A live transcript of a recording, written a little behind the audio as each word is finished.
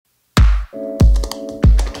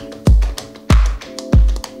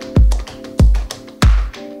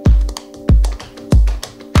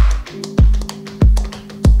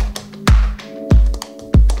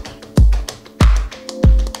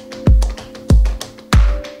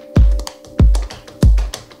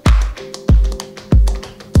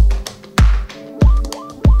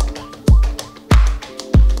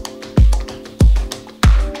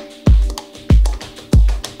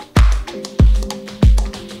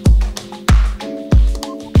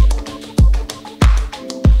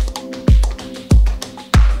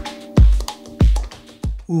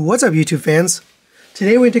What's up, YouTube fans?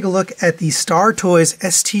 Today we're going to take a look at the Star Toys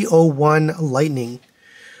ST-01 Lightning,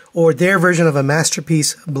 or their version of a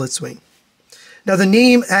masterpiece Blitzwing. Now the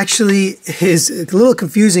name actually is a little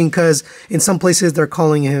confusing because in some places they're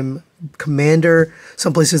calling him Commander,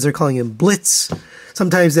 some places they're calling him Blitz,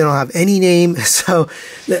 sometimes they don't have any name. So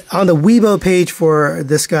on the Weibo page for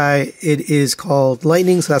this guy, it is called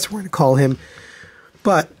Lightning, so that's what we're going to call him.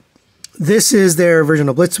 But this is their version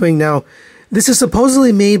of Blitzwing. Now, this is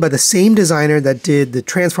supposedly made by the same designer that did the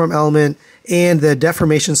Transform Element and the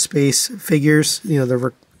Deformation Space figures, you know,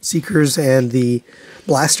 the Seekers and the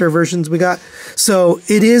Blaster versions we got. So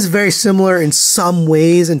it is very similar in some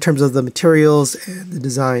ways in terms of the materials and the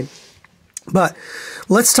design. But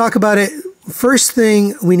let's talk about it. First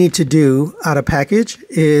thing we need to do out of package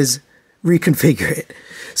is reconfigure it.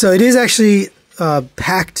 So it is actually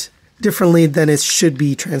packed differently than it should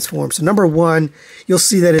be transformed. So number one, you'll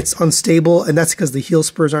see that it's unstable, and that's because the heel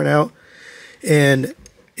spurs aren't out, and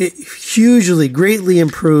it hugely, greatly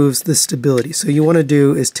improves the stability. So you want to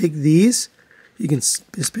do is take these, you can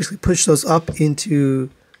just basically push those up into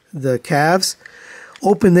the calves,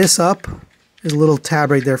 open this up, there's a little tab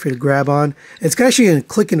right there for you to grab on. It's actually going to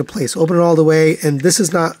click into place. Open it all the way, and this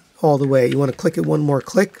is not all the way. You want to click it one more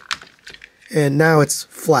click, and now it's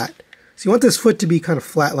flat. So you want this foot to be kind of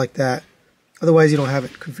flat like that. Otherwise, you don't have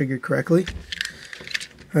it configured correctly.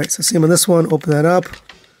 All right, so same on this one. Open that up.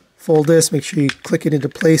 Fold this. Make sure you click it into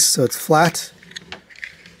place so it's flat.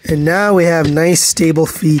 And now we have nice, stable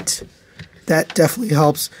feet. That definitely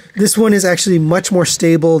helps. This one is actually much more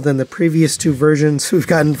stable than the previous two versions we've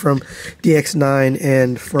gotten from DX9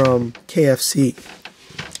 and from KFC.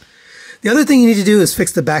 The other thing you need to do is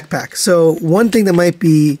fix the backpack. So one thing that might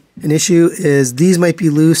be an issue is these might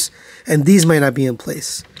be loose and these might not be in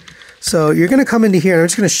place. So you're going to come into here and I'm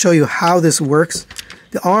just going to show you how this works.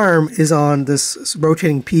 The arm is on this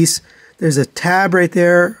rotating piece. There's a tab right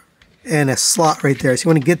there and a slot right there. So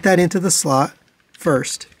you want to get that into the slot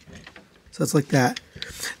first. So it's like that.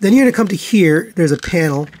 Then you're going to come to here. There's a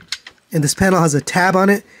panel, and this panel has a tab on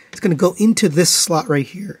it. It's going to go into this slot right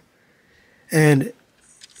here. And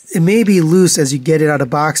it may be loose as you get it out of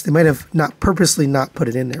box. They might have not purposely not put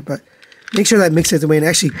it in there, but make sure that makes it the way and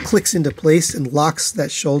actually clicks into place and locks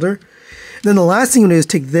that shoulder. And then the last thing you do is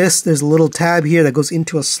take this. There's a little tab here that goes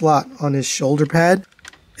into a slot on his shoulder pad.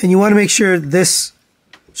 And you want to make sure this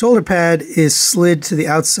shoulder pad is slid to the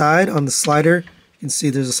outside on the slider. You can see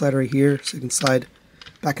there's a slider right here, so you can slide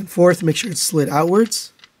back and forth. Make sure it's slid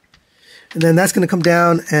outwards. And then that's going to come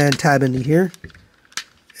down and tab into here.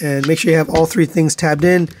 And make sure you have all three things tabbed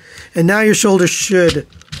in. And now your shoulder should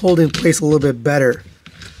hold in place a little bit better.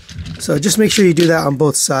 So just make sure you do that on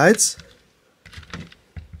both sides.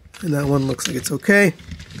 And that one looks like it's okay.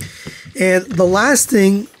 And the last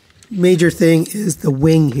thing, major thing, is the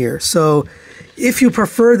wing here. So if you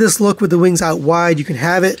prefer this look with the wings out wide, you can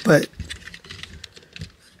have it, but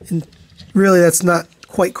really that's not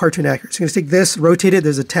quite cartoon accurate. So you're going to take this, rotate it,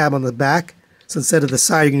 there's a tab on the back. So instead of the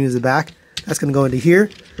side, you're going to use the back. That's going to go into here.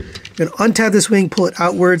 You're going to untab this wing, pull it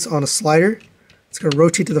outwards on a slider. It's going to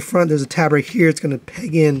rotate to the front. There's a tab right here. It's going to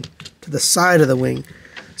peg in to the side of the wing.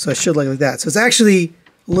 So it should look like that. So it's actually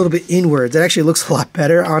a little bit inwards. It actually looks a lot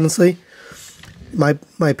better, honestly, in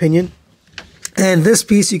my opinion. And this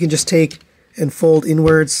piece you can just take and fold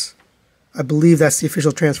inwards. I believe that's the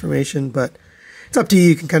official transformation, but it's up to you.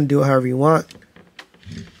 You can kind of do it however you want.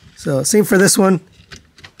 So same for this one.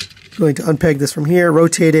 I'm going to unpeg this from here,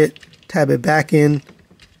 rotate it, tab it back in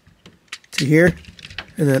to here,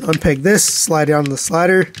 and then unpeg this, slide it on the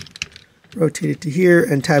slider, rotate it to here,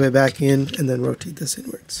 and tab it back in, and then rotate this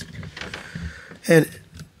inwards. And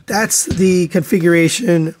that's the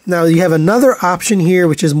configuration. Now you have another option here,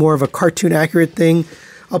 which is more of a cartoon accurate thing.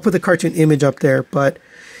 I'll put the cartoon image up there, but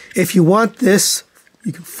if you want this,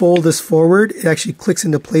 you can fold this forward. It actually clicks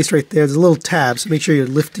into place right there. There's a little tab, so make sure you're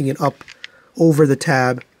lifting it up over the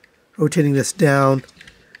tab, rotating this down,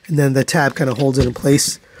 and then the tab kind of holds it in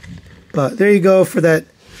place. But there you go for that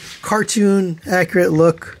cartoon accurate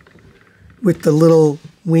look with the little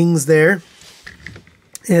wings there.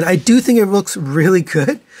 And I do think it looks really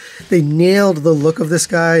good. They nailed the look of this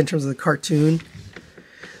guy in terms of the cartoon.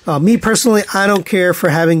 Me personally, I don't care for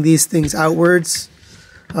having these things outwards.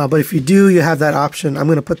 But if you do, you have that option. I'm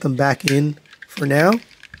going to put them back in for now. All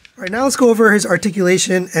right, now let's go over his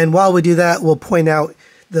articulation. And while we do that, we'll point out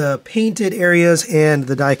the painted areas and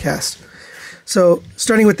the die cast. So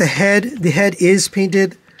starting with the head is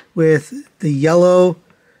painted with the yellow,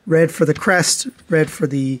 red for the crest, red for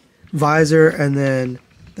the visor, and then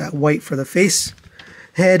that white for the face.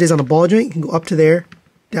 Head is on a ball joint. You can go up to there,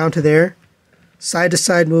 down to there,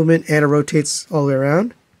 side-to-side movement, and it rotates all the way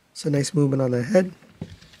around. So nice movement on the head.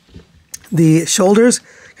 The shoulders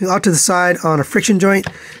can go out to the side on a friction joint.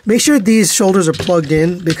 Make sure these shoulders are plugged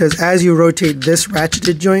in, because as you rotate this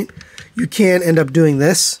ratcheted joint, you can end up doing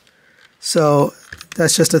this. So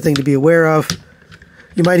that's just a thing to be aware of.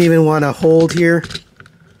 You might even want to hold here,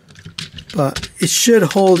 but it should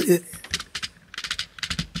hold it.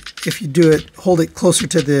 If you do it, hold it closer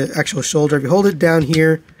to the actual shoulder. If you hold it down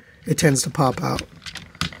here, it tends to pop out.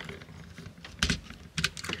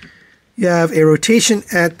 You have a rotation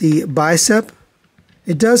at the bicep.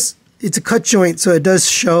 It's a cut joint, so it does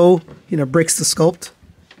show, breaks the sculpt,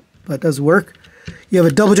 but it does work. You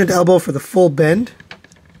have a double joint elbow for the full bend.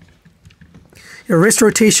 Your wrist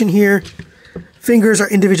rotation here. Fingers are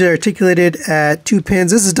individually articulated at 2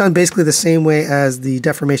 pins. This is done basically the same way as the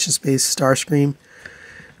deformation space Starscream.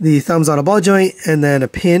 The thumbs on a ball joint, and then a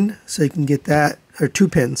pin, so you can get that, or 2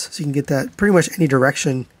 pins, so you can get that pretty much any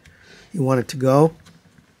direction you want it to go.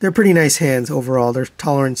 They're pretty nice hands overall. They're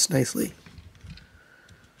toleranced nicely.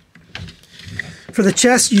 For the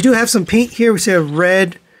chest, you do have some paint here. We see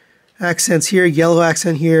red accents here, yellow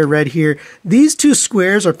accent here, red here. These 2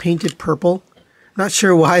 squares are painted purple. Not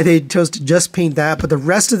sure why they chose to just paint that, but the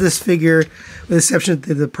rest of this figure, with the exception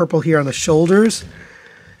of the purple here on the shoulders,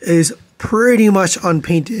 is pretty much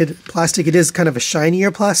unpainted plastic. It is kind of a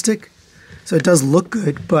shinier plastic, so it does look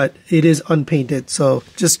good, but it is unpainted. So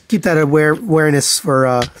just keep that awareness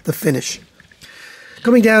for the finish.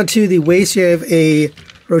 Coming down to the waist, you have a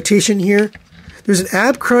rotation here. There's an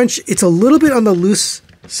ab crunch. It's a little bit on the loose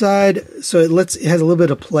side, so it has a little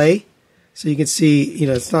bit of play. So you can see,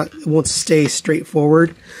 it won't stay straight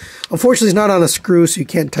forward. Unfortunately, it's not on a screw, so you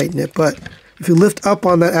can't tighten it. But if you lift up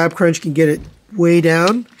on that ab crunch, you can get it way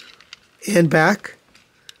down and back.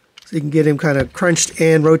 So you can get him kind of crunched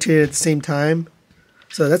and rotated at the same time.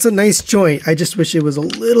 So that's a nice joint. I just wish it was a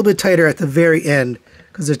little bit tighter at the very end,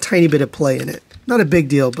 because there's a tiny bit of play in it. Not a big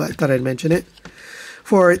deal, but I thought I'd mention it.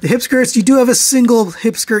 For the hip skirts, you do have a single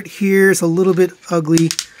hip skirt here. It's a little bit ugly.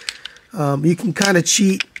 You can kind of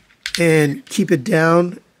cheat and keep it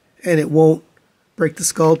down, and it won't break the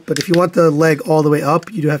sculpt. But if you want the leg all the way up,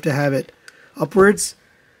 you do have to have it upwards.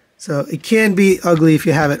 So it can be ugly if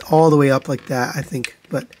you have it all the way up like that, I think.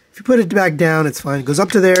 But if you put it back down, it's fine. It goes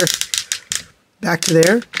up to there, back to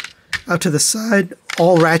there, out to the side,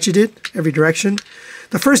 all ratcheted, every direction.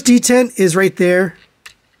 The first detent is right there.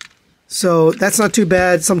 So that's not too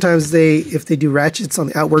bad. Sometimes if they do ratchets on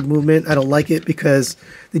the outward movement, I don't like it because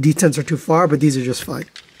the detents are too far, but these are just fine.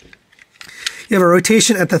 You have a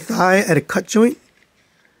rotation at the thigh at a cut joint.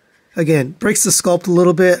 Again, breaks the sculpt a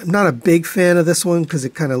little bit. I'm not a big fan of this one because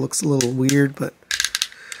it kind of looks a little weird, but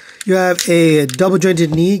you have a double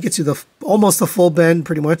jointed knee, gets you almost the full bend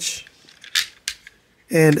pretty much.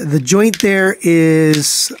 And the joint there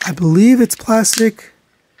is, I believe it's plastic.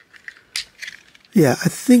 Yeah, I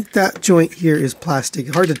think that joint here is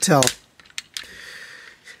plastic. Hard to tell.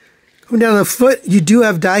 Coming down the foot, you do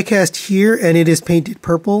have die cast here, and it is painted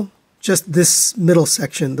purple. Just this middle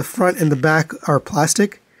section. The front and the back are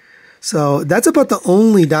plastic. So that's about the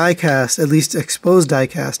only die cast, at least exposed die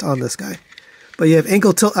cast on this guy. But you have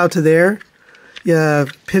ankle tilt out to there. You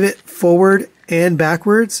have pivot forward and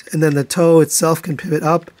backwards, and then the toe itself can pivot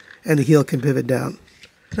up and the heel can pivot down.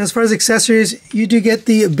 And as far as accessories, you do get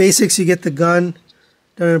the basics. You get the gun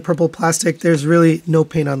done in purple plastic. There's really no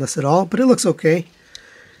paint on this at all, but it looks okay.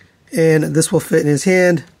 And this will fit in his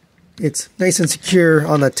hand. It's nice and secure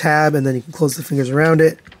on the tab, and then you can close the fingers around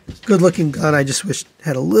it. Good looking gun. I just wish it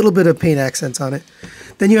had a little bit of paint accents on it.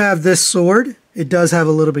 Then you have this sword. It does have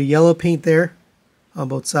a little bit of yellow paint there on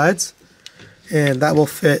both sides, and that will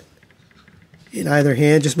fit in either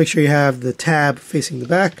hand. Just make sure you have the tab facing the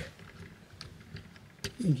back.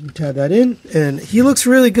 You can tab that in, and he looks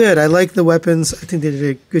really good. I like the weapons. I think they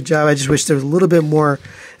did a good job. I just wish there was a little bit more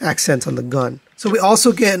accents on the gun. So we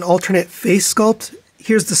also get an alternate face sculpt.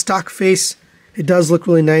 Here's the stock face. It does look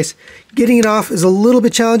really nice. Getting it off is a little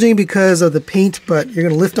bit challenging because of the paint, but you're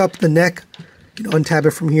going to lift up the neck, untab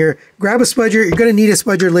it from here. Grab a spudger. You're going to need a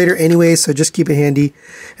spudger later anyway, so just keep it handy.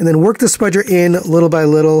 And then work the spudger in little by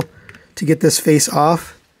little to get this face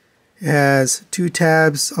off. It has 2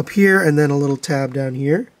 tabs up here and then a little tab down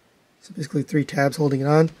here. So basically 3 tabs holding it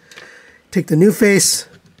on. Take the new face,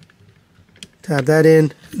 tab that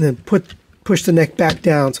in, and then push the neck back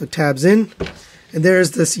down so it tabs in. And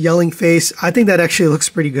there's this yelling face. I think that actually looks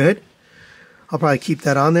pretty good. I'll probably keep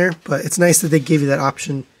that on there, but it's nice that they gave you that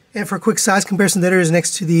option. And for a quick size comparison, there is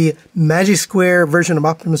next to the Magic Square version of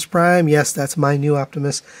Optimus Prime. Yes, that's my new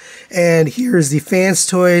Optimus. And here's the Fans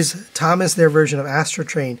Toys Thomas, their version of Astro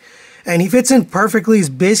Train. And he fits in perfectly. He's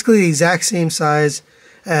basically the exact same size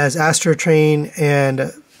as Astro Train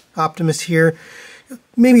and Optimus here.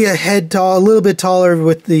 Maybe a head tall, a little bit taller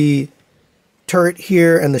with the turret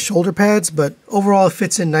here and the shoulder pads, but overall it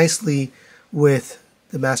fits in nicely with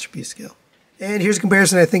the Masterpiece scale. And here's a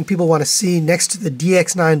comparison I think people want to see next to the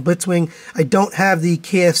DX9 Blitzwing. I don't have the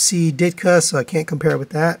KFC Ditka, so I can't compare it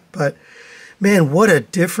with that, but man, what a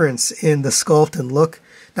difference in the sculpt and look.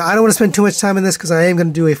 Now, I don't want to spend too much time on this because I am going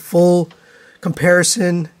to do a full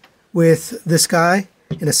comparison with this guy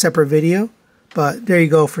in a separate video, but there you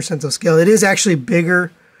go for sense of scale. It is actually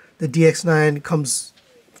bigger. The DX9 comes,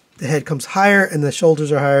 the head comes higher and the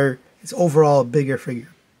shoulders are higher. It's overall a bigger figure.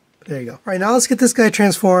 There you go. All right, now let's get this guy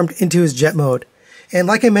transformed into his jet mode. And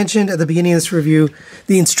like I mentioned at the beginning of this review,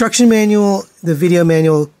 the instruction manual, the video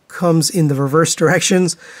manual comes in the reverse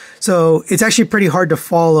directions. So it's actually pretty hard to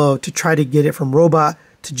follow to try to get it from robot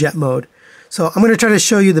to jet mode. So I'm going to try to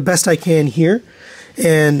show you the best I can here.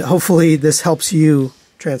 And hopefully this helps you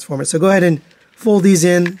transform it. So go ahead and fold these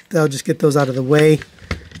in. That'll just get those out of the way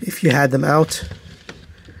if you had them out.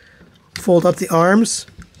 Fold up the arms.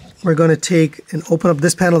 We're going to take and open up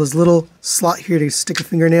this panel. There's a little slot here to stick a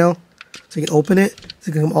fingernail. So you can open it. So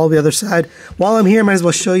you can come all the other side. While I'm here, I might as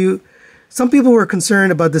well show you. Some people were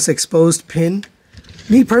concerned about this exposed pin.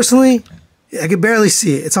 Me personally, I could barely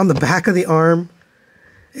see it. It's on the back of the arm.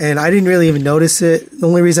 And I didn't really even notice it. The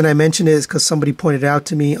only reason I mentioned it is because somebody pointed it out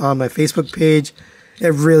to me on my Facebook page.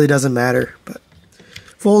 It really doesn't matter. But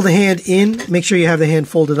fold the hand in. Make sure you have the hand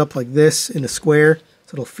folded up like this in a square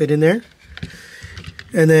so it'll fit in there.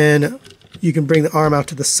 And then you can bring the arm out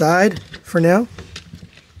to the side for now.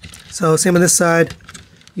 So same on this side.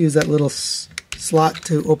 Use that little slot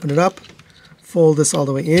to open it up. Fold this all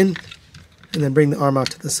the way in. And then bring the arm out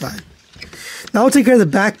to the side. Now I'll take care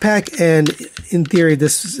of the backpack, and in theory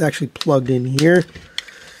this is actually plugged in here.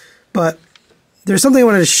 But there's something I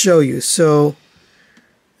wanted to show you. So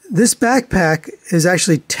this backpack is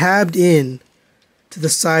actually tabbed in to the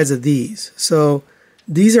sides of these. So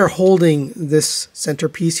these are holding this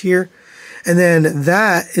centerpiece here. And then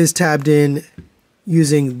that is tabbed in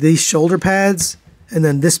using these shoulder pads and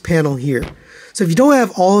then this panel here. So if you don't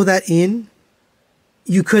have all of that in,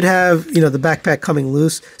 you could have, the backpack coming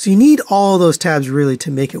loose. So you need all of those tabs really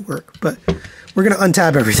to make it work. But we're going to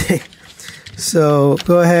untab everything. So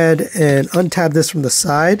go ahead and untab this from the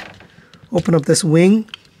side. Open up this wing,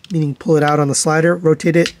 meaning pull it out on the slider,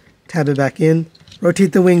 rotate it, tab it back in,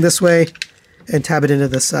 rotate the wing this way, and tab it into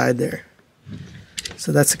the side there.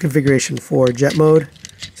 So that's the configuration for jet mode.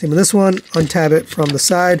 Same with this one, untab it from the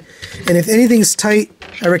side. And if anything's tight,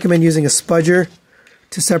 I recommend using a spudger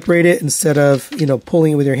to separate it instead of,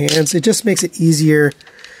 pulling it with your hands. It just makes it easier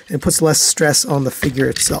and puts less stress on the figure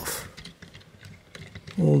itself.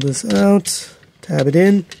 Pull this out, tab it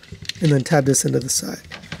in, and then tab this into the side.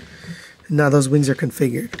 And now those wings are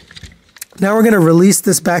configured. Now we're going to release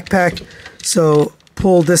this backpack. So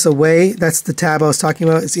pull this away. That's the tab I was talking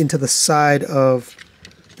about. It's into the side of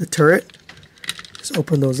the turret. Just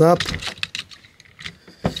open those up.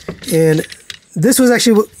 And this was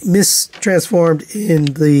actually mistransformed in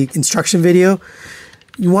the instruction video.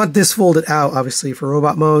 You want this folded out, obviously, for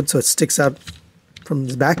robot mode, so it sticks out from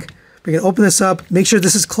the back. We're going to open this up. Make sure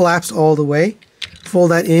this is collapsed all the way.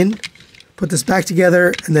 Fold that in. Put this back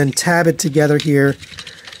together, and then tab it together here.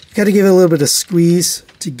 You got to give it a little bit of squeeze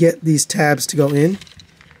to get these tabs to go in.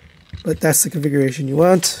 But that's the configuration you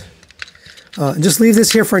want. And just leave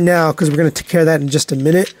this here for now, because we're going to take care of that in just a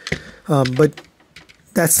minute. But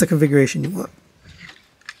that's the configuration you want.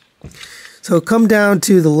 So come down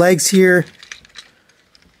to the legs here,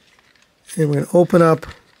 and we're going to open up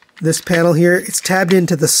this panel here. It's tabbed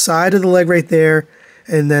into the side of the leg right there,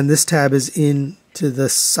 and then this tab is into the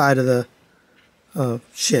side of the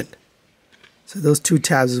shin. So those two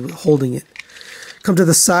tabs is holding it. Come to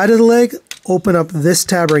the side of the leg, open up this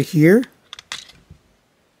tab right here.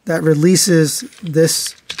 That releases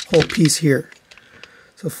this whole piece here.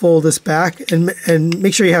 So fold this back and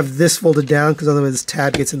make sure you have this folded down, because otherwise this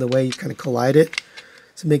tab gets in the way. You kind of collide it.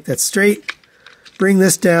 So make that straight. Bring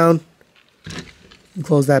this down and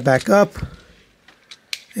close that back up.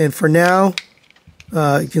 And for now,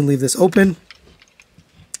 you can leave this open.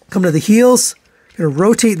 Come to the heels. I'm going to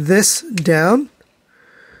rotate this down.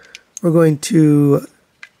 We're going to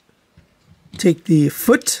take the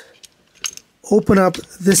foot, open up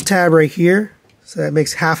this tab right here. So that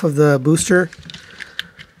makes half of the booster.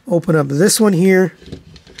 Open up this one here,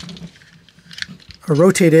 or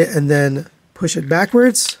rotate it and then push it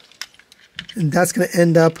backwards. And that's going to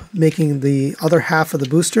end up making the other half of the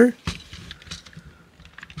booster.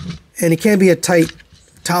 And it can be a tight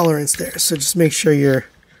tolerance there, so just make sure you're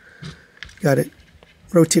got it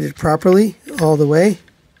rotated properly all the way.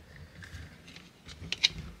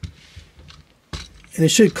 And it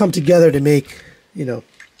should come together to make, you know,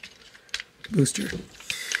 booster.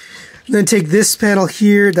 And then take this panel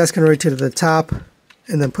here, that's going to rotate to the top,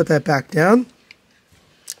 and then put that back down.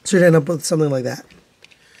 Should end up with something like that.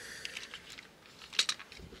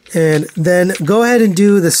 And then go ahead and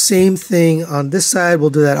do the same thing on this side. We'll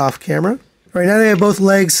do that off camera. All right, now that I have both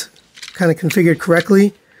legs kind of configured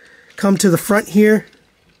correctly, come to the front here.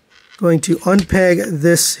 Going to unpeg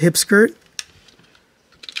this hip skirt.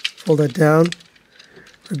 Fold that down.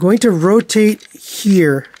 We're going to rotate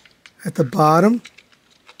here at the bottom.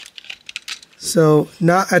 So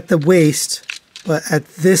not at the waist, but at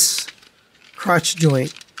this crotch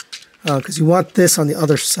joint. Because you want this on the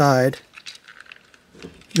other side.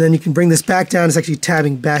 And then you can bring this back down. It's actually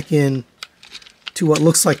tabbing back in to what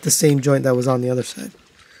looks like the same joint that was on the other side.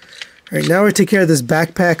 All right, now we're going to take care of this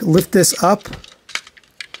backpack. Lift this up.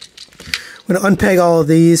 I'm going to unpeg all of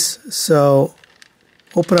these. So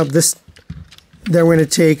open up this. Then we're going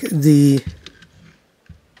to take the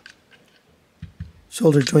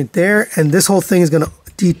shoulder joint there. And this whole thing is going to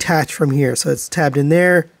detach from here. So it's tabbed in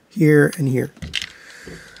there, here, and here.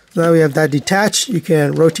 So now we have that detached. You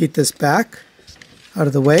can rotate this back out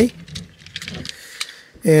of the way.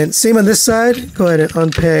 And same on this side. Go ahead and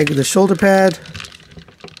unpeg the shoulder pad.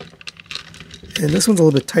 And this one's a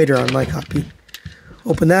little bit tighter on my copy.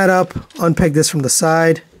 Open that up, unpeg this from the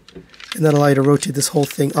side, and that'll allow you to rotate this whole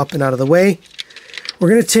thing up and out of the way. We're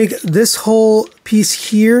going to take this whole piece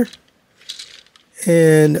here,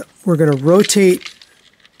 and we're going to rotate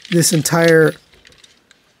this entire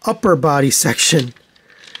upper body section,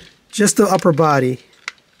 just the upper body,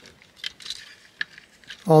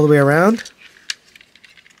 all the way around.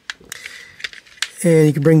 And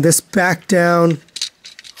you can bring this back down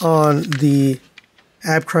on the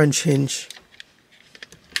ab crunch hinge.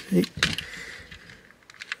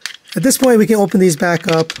 At this point, we can open these back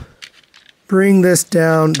up, bring this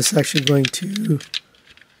down. This is actually going to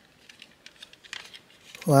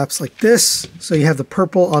collapse like this. So you have the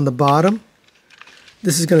purple on the bottom.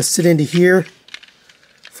 This is going to sit into here.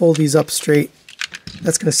 Fold these up straight.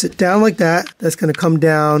 That's going to sit down like that. That's going to come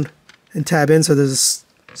down and tab in. So there's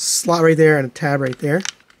a slot right there and a tab right there.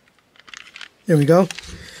 There we go.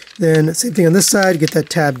 Then same thing on this side, get that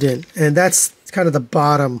tabbed in. And that's kind of the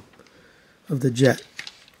bottom of the jet.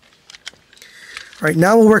 All right,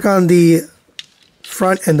 now we'll work on the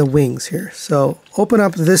front and the wings here. So open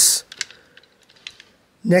up this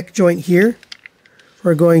neck joint here.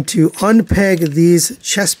 We're going to unpeg these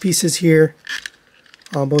chest pieces here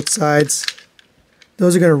on both sides.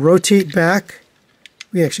 Those are going to rotate back.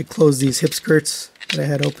 We can actually close these hip skirts that I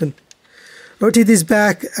had open. Rotate these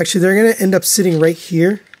back. Actually, they're going to end up sitting right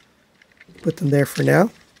here. Put them there for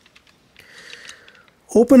now.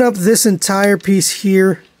 Open up this entire piece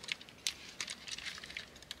here.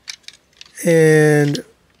 And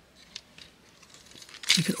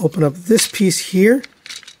you can open up this piece here.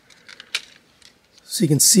 So you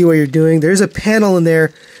can see what you're doing. There's a panel in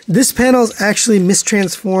there. This panel is actually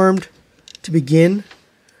mistransformed to begin.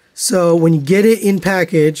 So when you get it in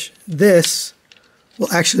package, this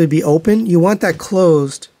will actually be open. You want that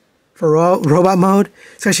closed for robot mode.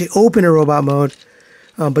 It's actually open in robot mode,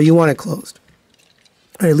 but you want it closed.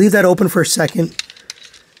 All right, leave that open for a second.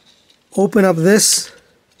 Open up this,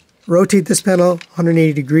 rotate this panel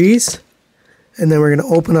 180 degrees, and then we're going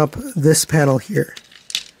to open up this panel here.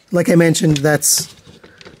 Like I mentioned, that's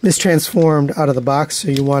mistransformed out of the box, so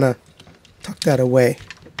you want to tuck that away.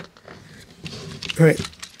 All right.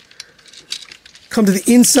 Come to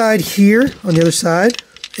the inside here on the other side,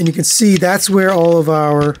 and you can see that's where all of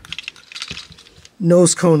our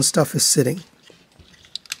nose cone stuff is sitting.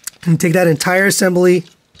 And take that entire assembly,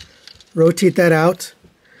 rotate that out.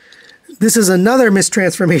 This is another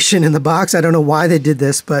mistransformation in the box. I don't know why they did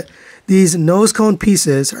this, but these nose cone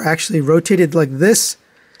pieces are actually rotated like this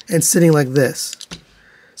and sitting like this.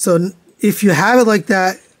 So if you have it like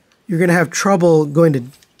that, you're going to have trouble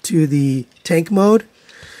going to the tank mode.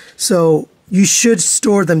 So you should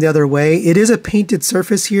store them the other way. It is a painted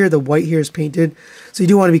surface here. The white here is painted. So you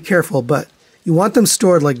do want to be careful, but you want them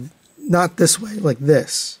stored like not this way, like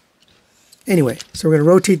this. Anyway, so we're going to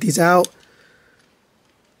rotate these out.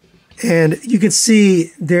 And you can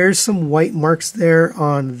see there's some white marks there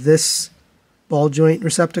on this ball joint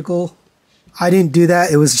receptacle. I didn't do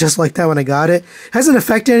that. It was just like that when I got it. It hasn't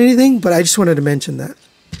affected anything, but I just wanted to mention that.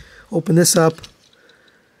 Open this up.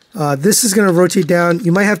 This is going to rotate down.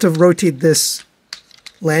 You might have to rotate this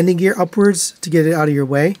landing gear upwards to get it out of your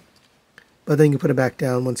way. But then you can put it back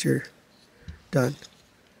down once you're done.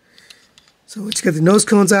 So let's get the nose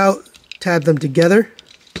cones out, tab them together.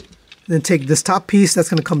 Then take this top piece that's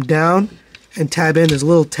going to come down and tab in. There's a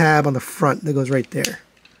little tab on the front that goes right there.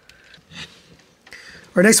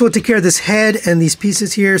 All right, next we'll take care of this head and these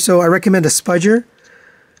pieces here. So I recommend a spudger.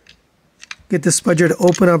 Get the spudger to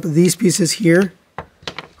open up these pieces here.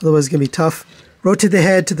 Otherwise it's going to be tough. Rotate the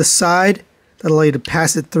head to the side. That'll allow you to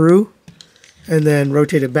pass it through. And then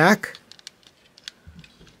rotate it back.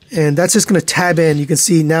 And that's just going to tab in. You can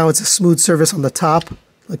see now it's a smooth surface on the top,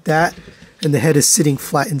 like that. And the head is sitting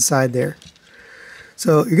flat inside there.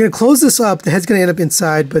 So you're going to close this up. The head's going to end up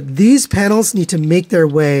inside. But these panels need to make their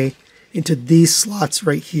way into these slots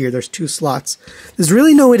right here. There's 2 slots. There's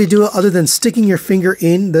really no way to do it other than sticking your finger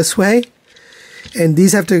in this way. And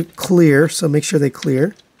these have to clear, so make sure they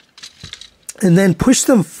clear. And then push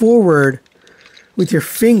them forward with your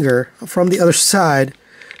finger from the other side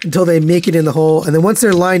until they make it in the hole. And then once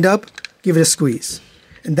they're lined up, give it a squeeze.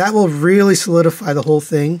 And that will really solidify the whole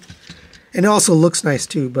thing. And it also looks nice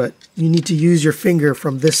too, but you need to use your finger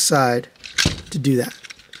from this side to do that.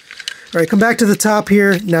 All right, come back to the top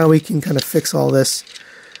here. Now we can kind of fix all this.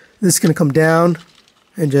 This is going to come down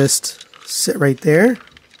and just sit right there.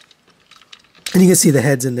 And you can see the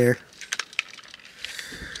heads in there.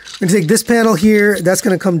 I'm going to take this panel here. That's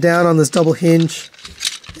going to come down on this double hinge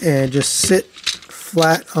and just sit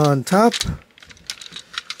flat on top.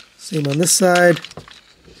 Same on this side.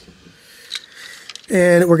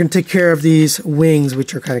 And we're going to take care of these wings,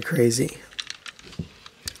 which are kind of crazy.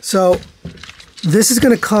 So this is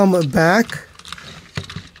going to come back,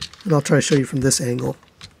 and I'll try to show you from this angle.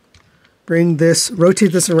 Bring this,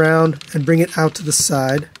 rotate this around, and bring it out to the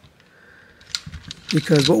side.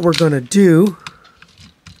 Because what we're going to do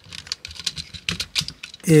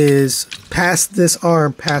is pass this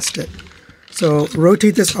arm past it. So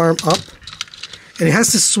rotate this arm up, and it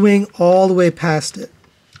has to swing all the way past it.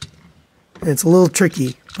 And it's a little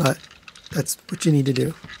tricky, but that's what you need to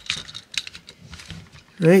do.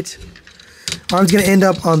 Right? Arm's going to end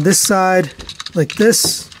up on this side like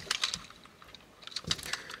this.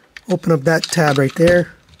 Open up that tab right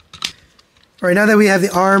there. All right, now that we have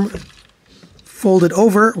the arm folded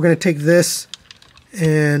over, we're going to take this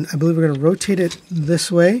and I believe we're going to rotate it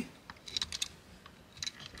this way.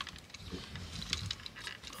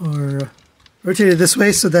 Or rotate it this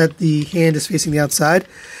way so that the hand is facing the outside.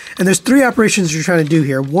 And there's 3 operations you're trying to do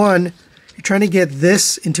here. 1, you're trying to get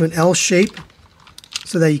this into an L shape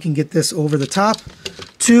so that you can get this over the top.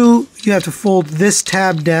 2, you have to fold this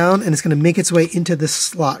tab down and it's going to make its way into this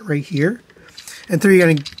slot right here. And 3, you're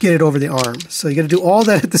going to get it over the arm. So you got to do all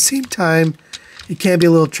that at the same time. It can be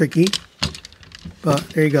a little tricky, but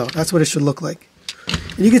there you go. That's what it should look like.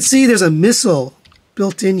 And you can see there's a missile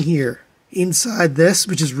built in here inside this,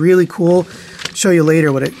 which is really cool. I'll show you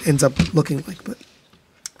later what it ends up looking like. But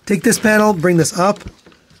take this panel, bring this up.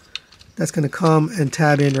 That's going to come and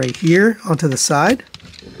tab in right here onto the side.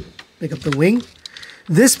 Make up the wing.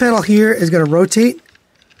 This panel here is going to rotate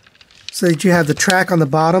so that you have the track on the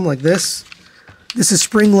bottom like this. This is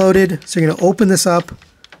spring loaded, so you're going to open this up.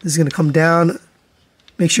 This is going to come down.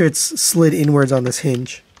 Make sure it's slid inwards on this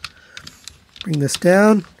hinge. Bring this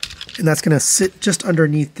down, and that's going to sit just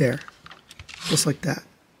underneath there, just like that.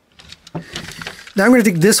 Now I'm going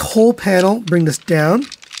to take this whole panel, bring this down.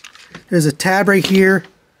 There's a tab right here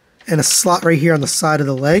and a slot right here on the side of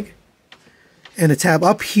the leg, and a tab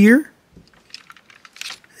up here.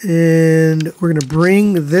 And we're going to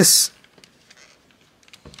bring this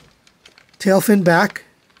tail fin back.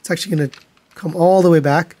 It's actually going to come all the way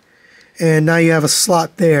back. And now you have a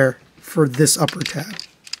slot there for this upper tab.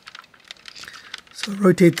 So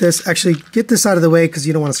rotate this. Actually, get this out of the way because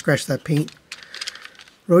you don't want to scratch that paint.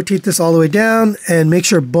 Rotate this all the way down and make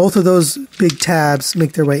sure both of those big tabs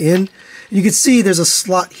make their way in. And you can see there's a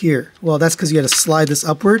slot here. Well, that's because you had to slide this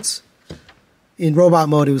upwards. In robot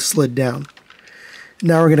mode, it was slid down.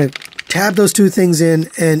 Now we're going to tab those 2 things in,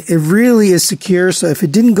 and it really is secure. So if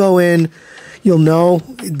it didn't go in, you'll know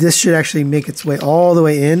this should actually make its way all the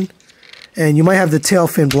way in. And you might have the tail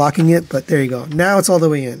fin blocking it, but there you go. Now it's all the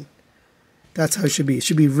way in. That's how it should be. It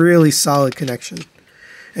should be really solid connection.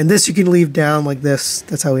 And this you can leave down like this.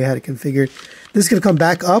 That's how we had it configured. This is going to come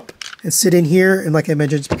back up and sit in here. And like I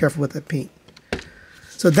mentioned, just be careful with that paint.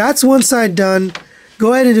 So that's one side done.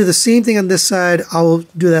 Go ahead and do the same thing on this side. I'll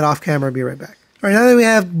do that off camera. I'll be right back. All right, now that we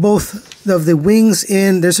have both of the wings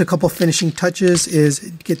in, there's a couple finishing touches is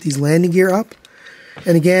get these landing gear up.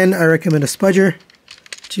 And again, I recommend a spudger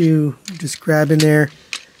to just grab in there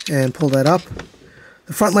and pull that up.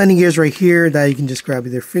 The front landing gear is right here that you can just grab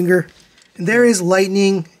with your finger. And there is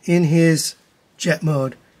Lightning in his jet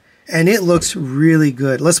mode. And it looks really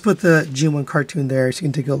good. Let's put the G1 cartoon there so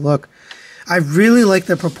you can take a look. I really like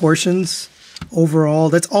the proportions overall.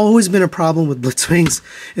 That's always been a problem with Blitzwings,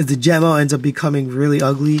 is the jet mount ends up becoming really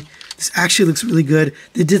ugly. This actually looks really good.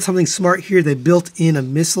 They did something smart here. They built in a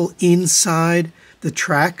missile inside the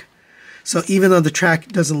track. So even though the track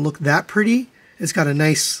doesn't look that pretty, it's got a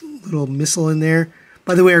nice little missile in there.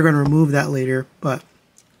 By the way, we're going to remove that later, but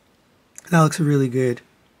that looks really good.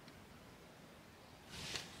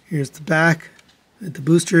 Here's the back. The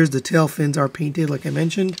boosters, the tail fins are painted like I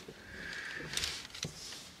mentioned.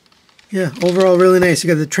 Yeah, overall really nice. You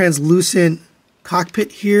got the translucent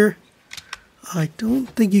cockpit here. I don't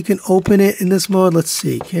think you can open it in this mode. Let's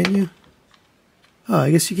see, can you? Oh,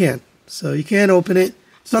 I guess you can. So you can open it.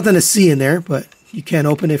 It's nothing to see in there, but you can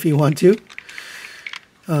open it if you want to.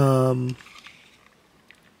 Yeah,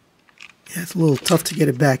 it's a little tough to get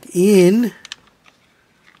it back in.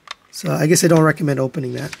 So I guess I don't recommend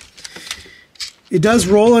opening that. It does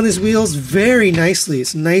roll on his wheels very nicely.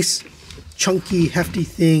 It's a nice, chunky, hefty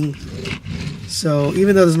thing. So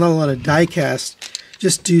even though there's not a lot of die cast,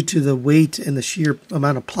 just due to the weight and the sheer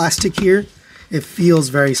amount of plastic here, it feels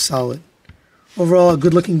very solid. Overall, a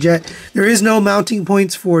good looking jet. There is no mounting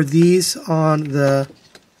points for these on the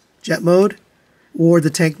jet mode or the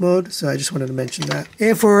tank mode, so I just wanted to mention that.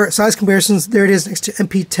 And for size comparisons, there it is next to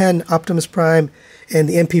MP10 Optimus Prime and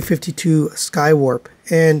the MP52 Skywarp.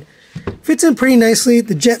 And fits in pretty nicely.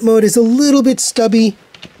 The jet mode is a little bit stubby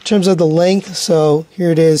in terms of the length, so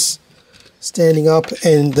here it is standing up,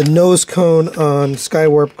 and the nose cone on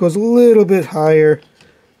Skywarp goes a little bit higher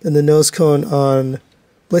than the nose cone on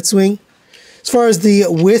Blitzwing. As far as the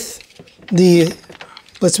width, the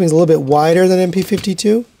Blitzwing is a little bit wider than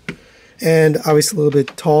MP52, and obviously a little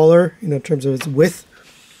bit taller, in terms of its width.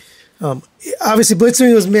 Obviously,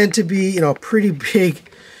 Blitzwing was meant to be, a pretty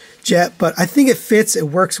big jet, but I think it fits. It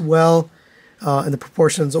works well, and the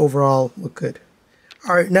proportions overall look good.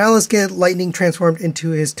 All right, now let's get Lightning transformed into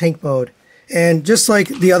his tank mode. And just like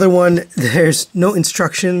the other one, there's no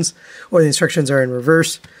instructions, or the instructions are in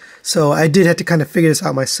reverse. So I did have to kind of figure this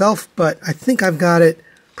out myself, but I think I've got it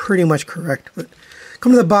pretty much correct. But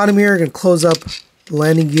come to the bottom here, I'm going to close up the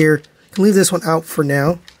landing gear. I can leave this one out for now.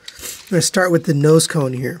 I'm going to start with the nose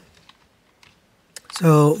cone here.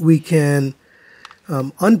 So we can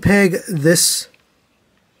unpeg this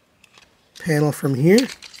panel from here.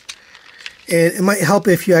 And it might help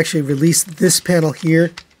if you actually release this panel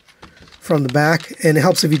here from the back, and it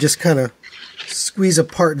helps if you just kind of squeeze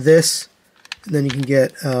apart this, and then you can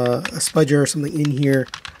get a spudger or something in here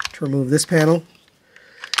to remove this panel.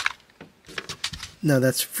 Now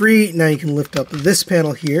that's free. Now you can lift up this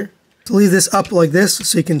panel here. So leave this up like this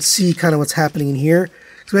so you can see kind of what's happening in here.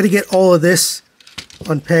 So we had to get all of this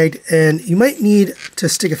unpegged, and you might need to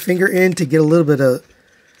stick a finger in to get a little bit of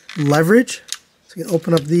leverage. So you can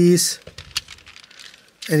open up these,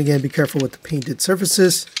 and again, be careful with the painted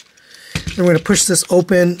surfaces. Then we're going to push this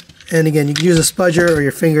open, and again, you can use a spudger or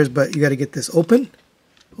your fingers, but you got to get this open.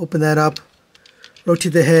 Open that up,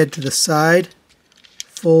 rotate the head to the side,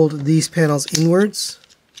 fold these panels inwards.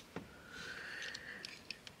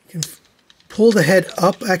 You can pull the head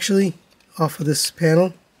up actually off of this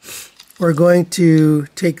panel. We're going to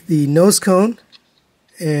take the nose cone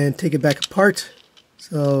and take it back apart.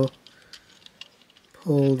 So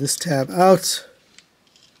pull this tab out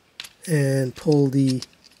and pull the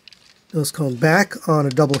nose cone back on a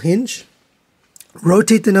double hinge.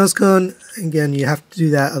 Rotate the nose cone. Again, you have to do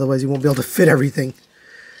that, otherwise you won't be able to fit everything.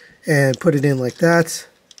 And put it in like that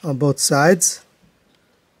on both sides.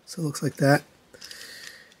 So it looks like that.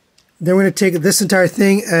 Then we're going to take this entire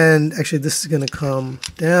thing, and actually this is going to come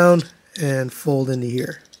down and fold into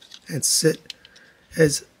here and sit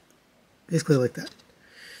as basically like that.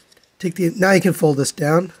 Now you can fold this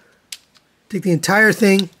down. Take the entire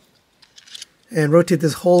thing and rotate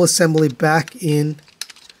this whole assembly back in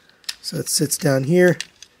so it sits down here.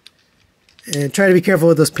 And try to be careful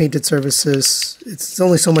with those painted surfaces. It's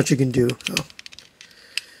only so much you can do. So.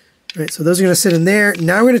 Alright, so those are going to sit in there.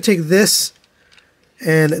 Now we're going to take this,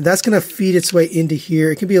 and that's going to feed its way into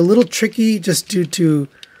here. It can be a little tricky just due to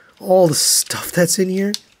all the stuff that's in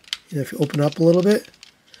here. If you open up a little bit.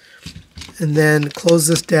 And then close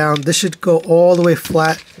this down. This should go all the way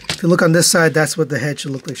flat. If you look on this side, that's what the head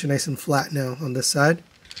should look like. It's nice and flat now on this side.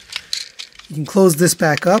 You can close this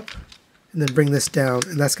back up and then bring this down,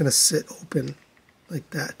 and that's going to sit open like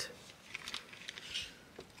that.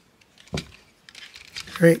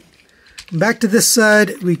 Alright, back to this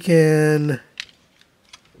side, we can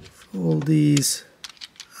fold these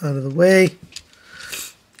out of the way.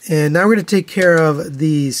 And now we're going to take care of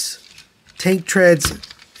these tank treads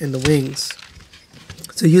and the wings.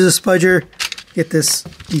 So use a spudger, get this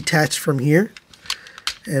detached from here,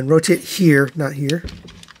 and rotate here, not here.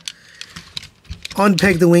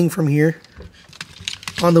 unpeg the wing from here.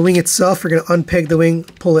 On the wing itself, we're going to unpeg the wing,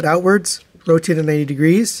 pull it outwards, rotate it 90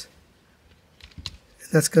 degrees.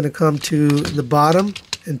 And that's going to come to the bottom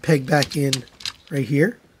and peg back in right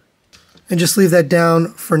here. And just leave that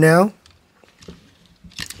down for now.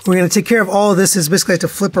 We're going to take care of all of this. Is basically have to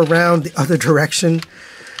flip around the other direction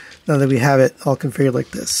now that we have it all configured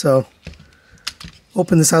like this. So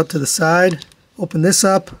open this out to the side, open this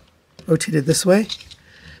up, rotate it this way.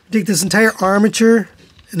 Take this entire armature,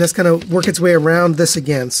 and that's going to work its way around this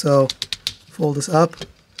again. So fold this up,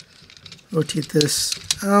 rotate this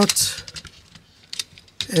out,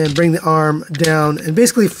 and bring the arm down, and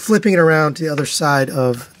basically flipping it around to the other side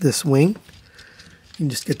of this wing. You can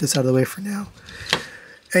just get this out of the way for now.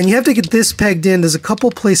 And you have to get this pegged in. There's a couple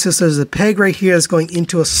places. There's a peg right here that's going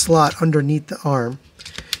into a slot underneath the arm.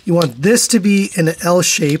 You want this to be in an L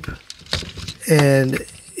shape, and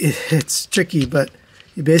it's tricky, but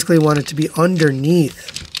you basically want it to be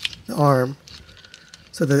underneath the arm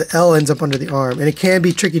so that the L ends up under the arm. And it can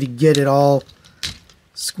be tricky to get it all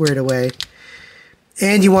squared away.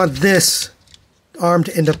 And you want this arm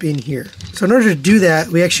to end up in here. So in order to do that,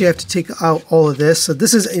 we actually have to take out all of this. So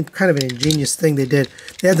this is kind of an ingenious thing they did.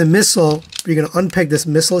 They have the missile. You're going to unpeg this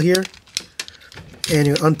missile here. And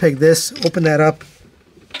you unpeg this, open that up.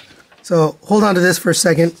 So hold on to this for a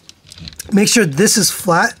second. Make sure this is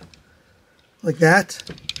flat, like that.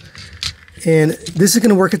 And this is going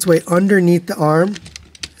to work its way underneath the arm.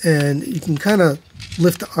 And you can kind of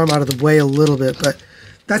lift the arm out of the way a little bit, but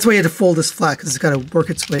that's why you have to fold this flat, because it's got to work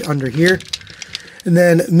its way under here. And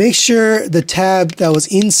then make sure the tab that was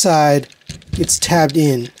inside gets tabbed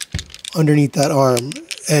in underneath that arm.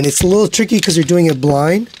 And it's a little tricky because you're doing it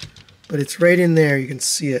blind, but it's right in there. You can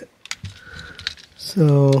see it.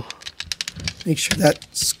 So make sure that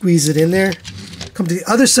squeeze it in there. Come to the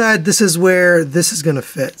other side. This is where this is going to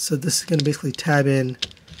fit. So this is going to basically tab in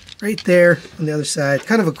right there on the other side.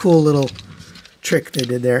 Kind of a cool little trick they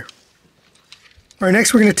did there. All right,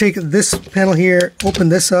 next we're going to take this panel here, open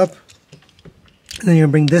this up, and then you're going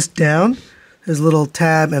to bring this down. There's a little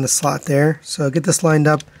tab and a slot there. So get this lined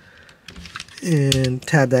up and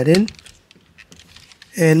tab that in.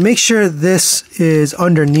 And make sure this is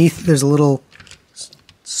underneath. There's a little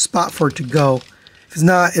spot for it to go. If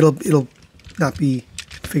not, it'll not be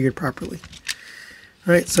configured properly.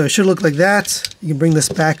 All right, so it should look like that. You can bring this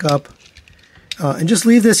back up. And just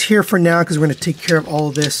leave this here for now, because we're going to take care of all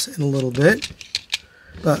of this in a little bit.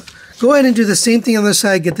 But go ahead and do the same thing on the other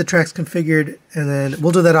side, get the tracks configured, and then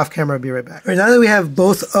we'll do that off camera. I'll be right back. All right, now that we have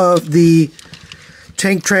both of the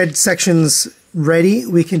tank tread sections ready,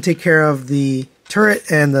 we can take care of the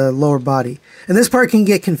turret and the lower body. And this part can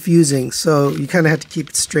get confusing, so you kind of have to keep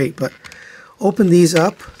it straight. But open these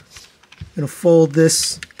up. I'm going to fold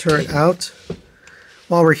this turret out.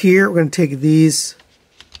 While we're here, we're going to take these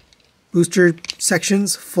booster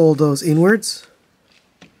sections, fold those inwards.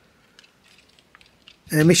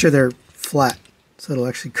 And make sure they're flat, so it'll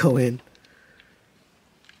actually go in.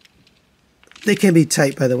 They can be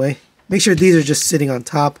tight, by the way. Make sure these are just sitting on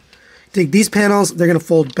top. Take these panels, they're going to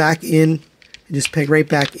fold back in and just peg right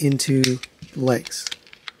back into the legs.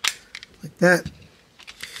 Like that.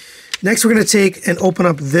 Next, we're going to take and open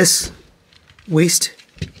up this waist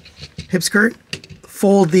hip skirt.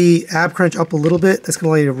 Fold the ab crunch up a little bit. That's going to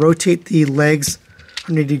allow you to rotate the legs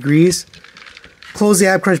 180 degrees. Close the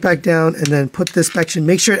ab crunch back down, and then put this back in.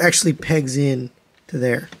 Make sure it actually pegs in to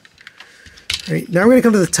there. All right, now we're going to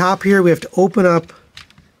come to the top here. We have to open up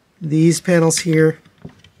these panels here.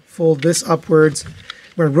 Fold this upwards.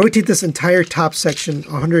 We're going to rotate this entire top section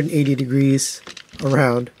 180 degrees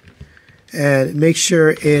around. And make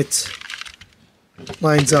sure it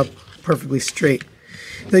lines up perfectly straight.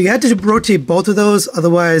 Now you have to rotate both of those,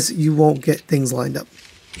 otherwise you won't get things lined up.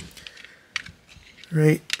 All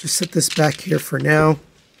right, just set this back here for now.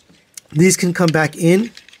 These can come back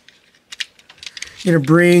in. You're going to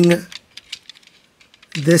bring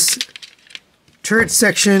this turret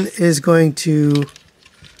section is going to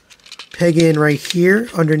peg in right here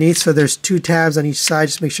underneath. So there's two tabs on each side.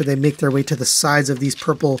 Just make sure they make their way to the sides of these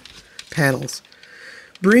purple panels.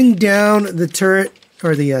 Bring down the turret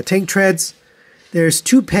or the tank treads. There's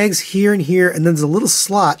two pegs here and here, and then there's a little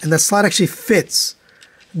slot, and that slot actually fits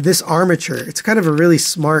this armature. It's kind of a really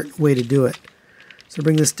smart way to do it. So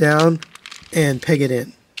bring this down and peg it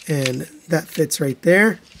in, and that fits right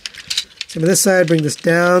there. Same on this side, bring this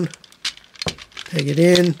down, peg it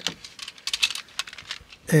in,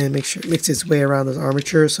 and make sure it makes its way around those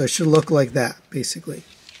armatures. So it should look like that, basically.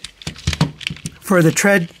 For the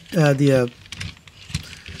tread, the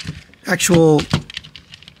actual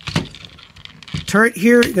turret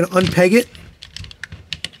here, you're going to unpeg it.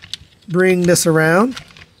 bring this around,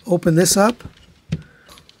 open this up,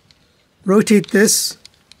 rotate this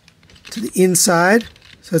to the inside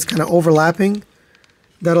so it's kind of overlapping.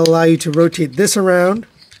 That'll allow you to rotate this around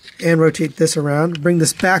and rotate this around. Bring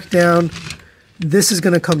this back down. This is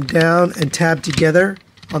going to come down and tab together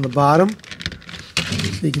on the bottom.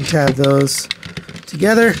 So you can tab those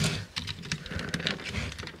together.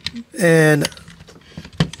 And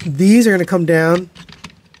these are going to come down,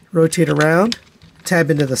 rotate around,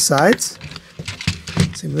 tab into the sides.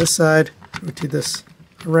 Same with this side, rotate this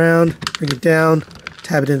around, bring it down,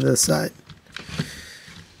 tab it into the side.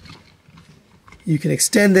 You can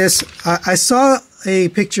extend this. I saw a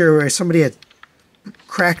picture where somebody had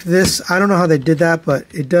cracked this. I don't know how they did that, but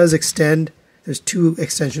it does extend. There's 2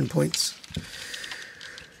 extension points.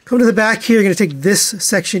 Come to the back here, you're going to take this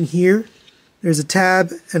section here. There's a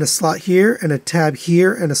tab and a slot here, and a tab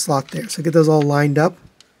here, and a slot there. So get those all lined up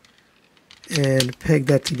and peg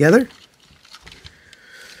that together.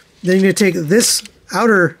 Then you're going to take this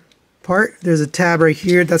outer part. There's a tab right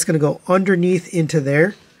here that's going to go underneath into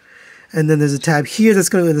there. And then there's a tab here that's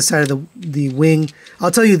going to go in the side of the wing.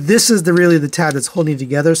 I'll tell you, this is really the tab that's holding it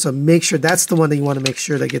together, so make sure that's the one that you want to make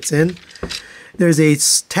sure that gets in. There's a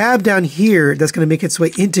tab down here that's going to make its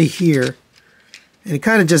way into here. And it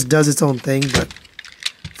kind of just does its own thing, but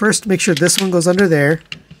first make sure this one goes under there.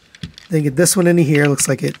 Then get this one into here. Looks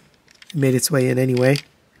like it made its way in anyway.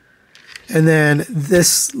 And then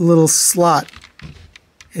this little slot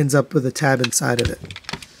ends up with a tab inside of it.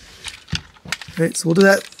 All right, so we'll do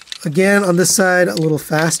that again on this side a little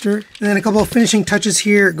faster. And then a couple of finishing touches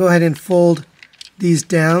here. Go ahead and fold these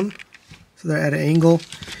down so they're at an angle.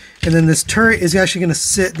 And then this turret is actually going to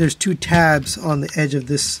sit, there's 2 tabs on the edge of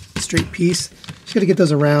this straight piece. Just got to get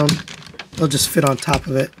those around. They'll just fit on top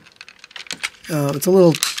of it. It's a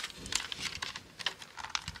little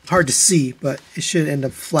hard to see, but it should end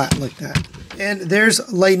up flat like that. And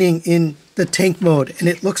there's lightning in the tank mode, and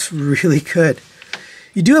it looks really good.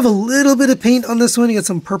 You do have a little bit of paint on this one. You got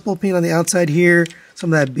some purple paint on the outside here,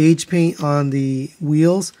 some of that beige paint on the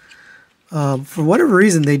wheels. For whatever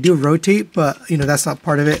reason, they do rotate, but that's not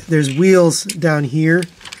part of it. There's wheels down here.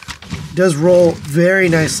 It does roll very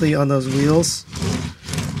nicely on those wheels.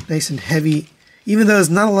 Nice and heavy. Even though there's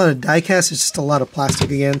not a lot of die cast, it's just a lot of plastic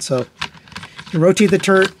again. So you can rotate the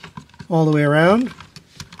turret all the way around.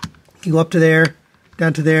 You go up to there,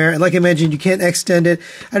 down to there. And like I mentioned, you can't extend it.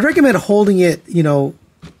 I'd recommend holding it,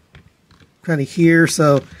 kind of here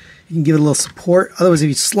so you can give it a little support. Otherwise, if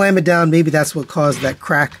you slam it down, maybe that's what caused that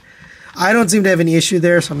crack. I don't seem to have any issue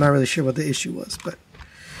there, so I'm not really sure what the issue was. But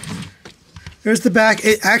there's the back.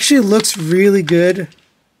 It actually looks really good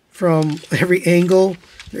from every angle.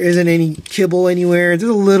 There isn't any kibble anywhere. There's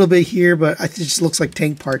a little bit here, but it just looks like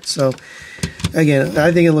tank parts. So again,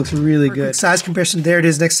 I think it looks really good. Size comparison, there it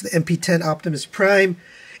is next to the MP10 Optimus Prime.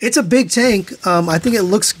 It's a big tank. I think it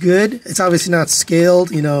looks good. It's obviously not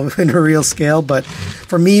scaled, in a real scale, but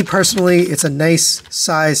for me personally, it's a nice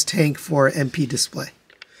size tank for MP display.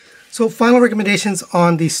 So final recommendations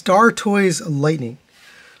on the Star Toys Lightning.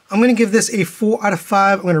 I'm going to give this a 4 out of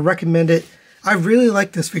 5. I'm going to recommend it. I really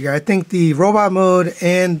like this figure. I think the robot mode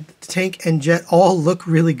and the tank and jet all look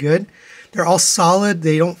really good. They're all solid.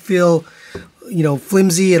 They don't feel,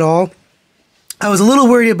 flimsy at all. I was a little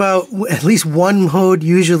worried about at least one mode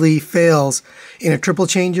usually fails in a triple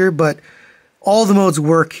changer, but all the modes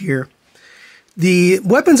work here. The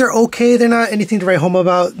weapons are okay. They're not anything to write home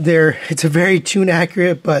about. It's a very tune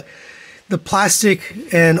accurate, but the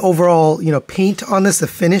plastic and overall, paint on this, the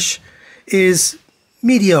finish is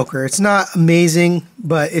mediocre. It's not amazing,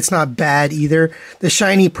 but it's not bad either. The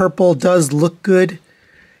shiny purple does look good,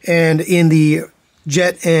 and in the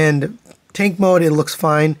jet and tank mode, it looks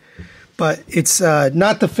fine, but it's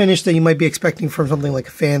not the finish that you might be expecting from something like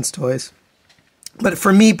Fans Toys. But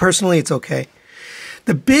for me personally, it's okay.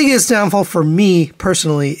 The biggest downfall for me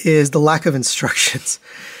personally is the lack of instructions.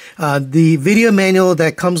 The video manual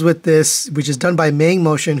that comes with this, which is done by Mang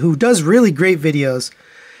Motion, who does really great videos,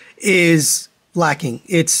 is lacking.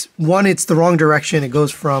 It's the wrong direction. It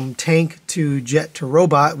goes from tank to jet to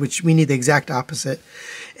robot, which we need the exact opposite.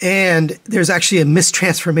 And there's actually a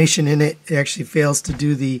mistransformation in it. It actually fails to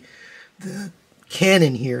do the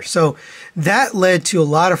cannon here. So that led to a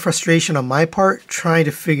lot of frustration on my part trying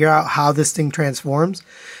to figure out how this thing transforms.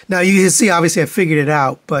 Now you can see, obviously I figured it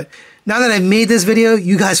out, but now that I've made this video,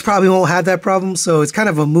 you guys probably won't have that problem. So it's kind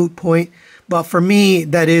of a moot point. But for me,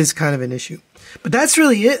 that is kind of an issue. But that's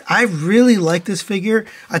really it. I really like this figure.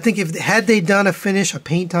 I think had they done a finish, a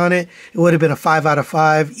paint on it, it would have been a 5 out of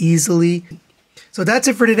 5 easily. So that's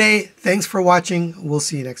it for today. Thanks for watching. We'll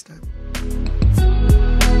see you next time.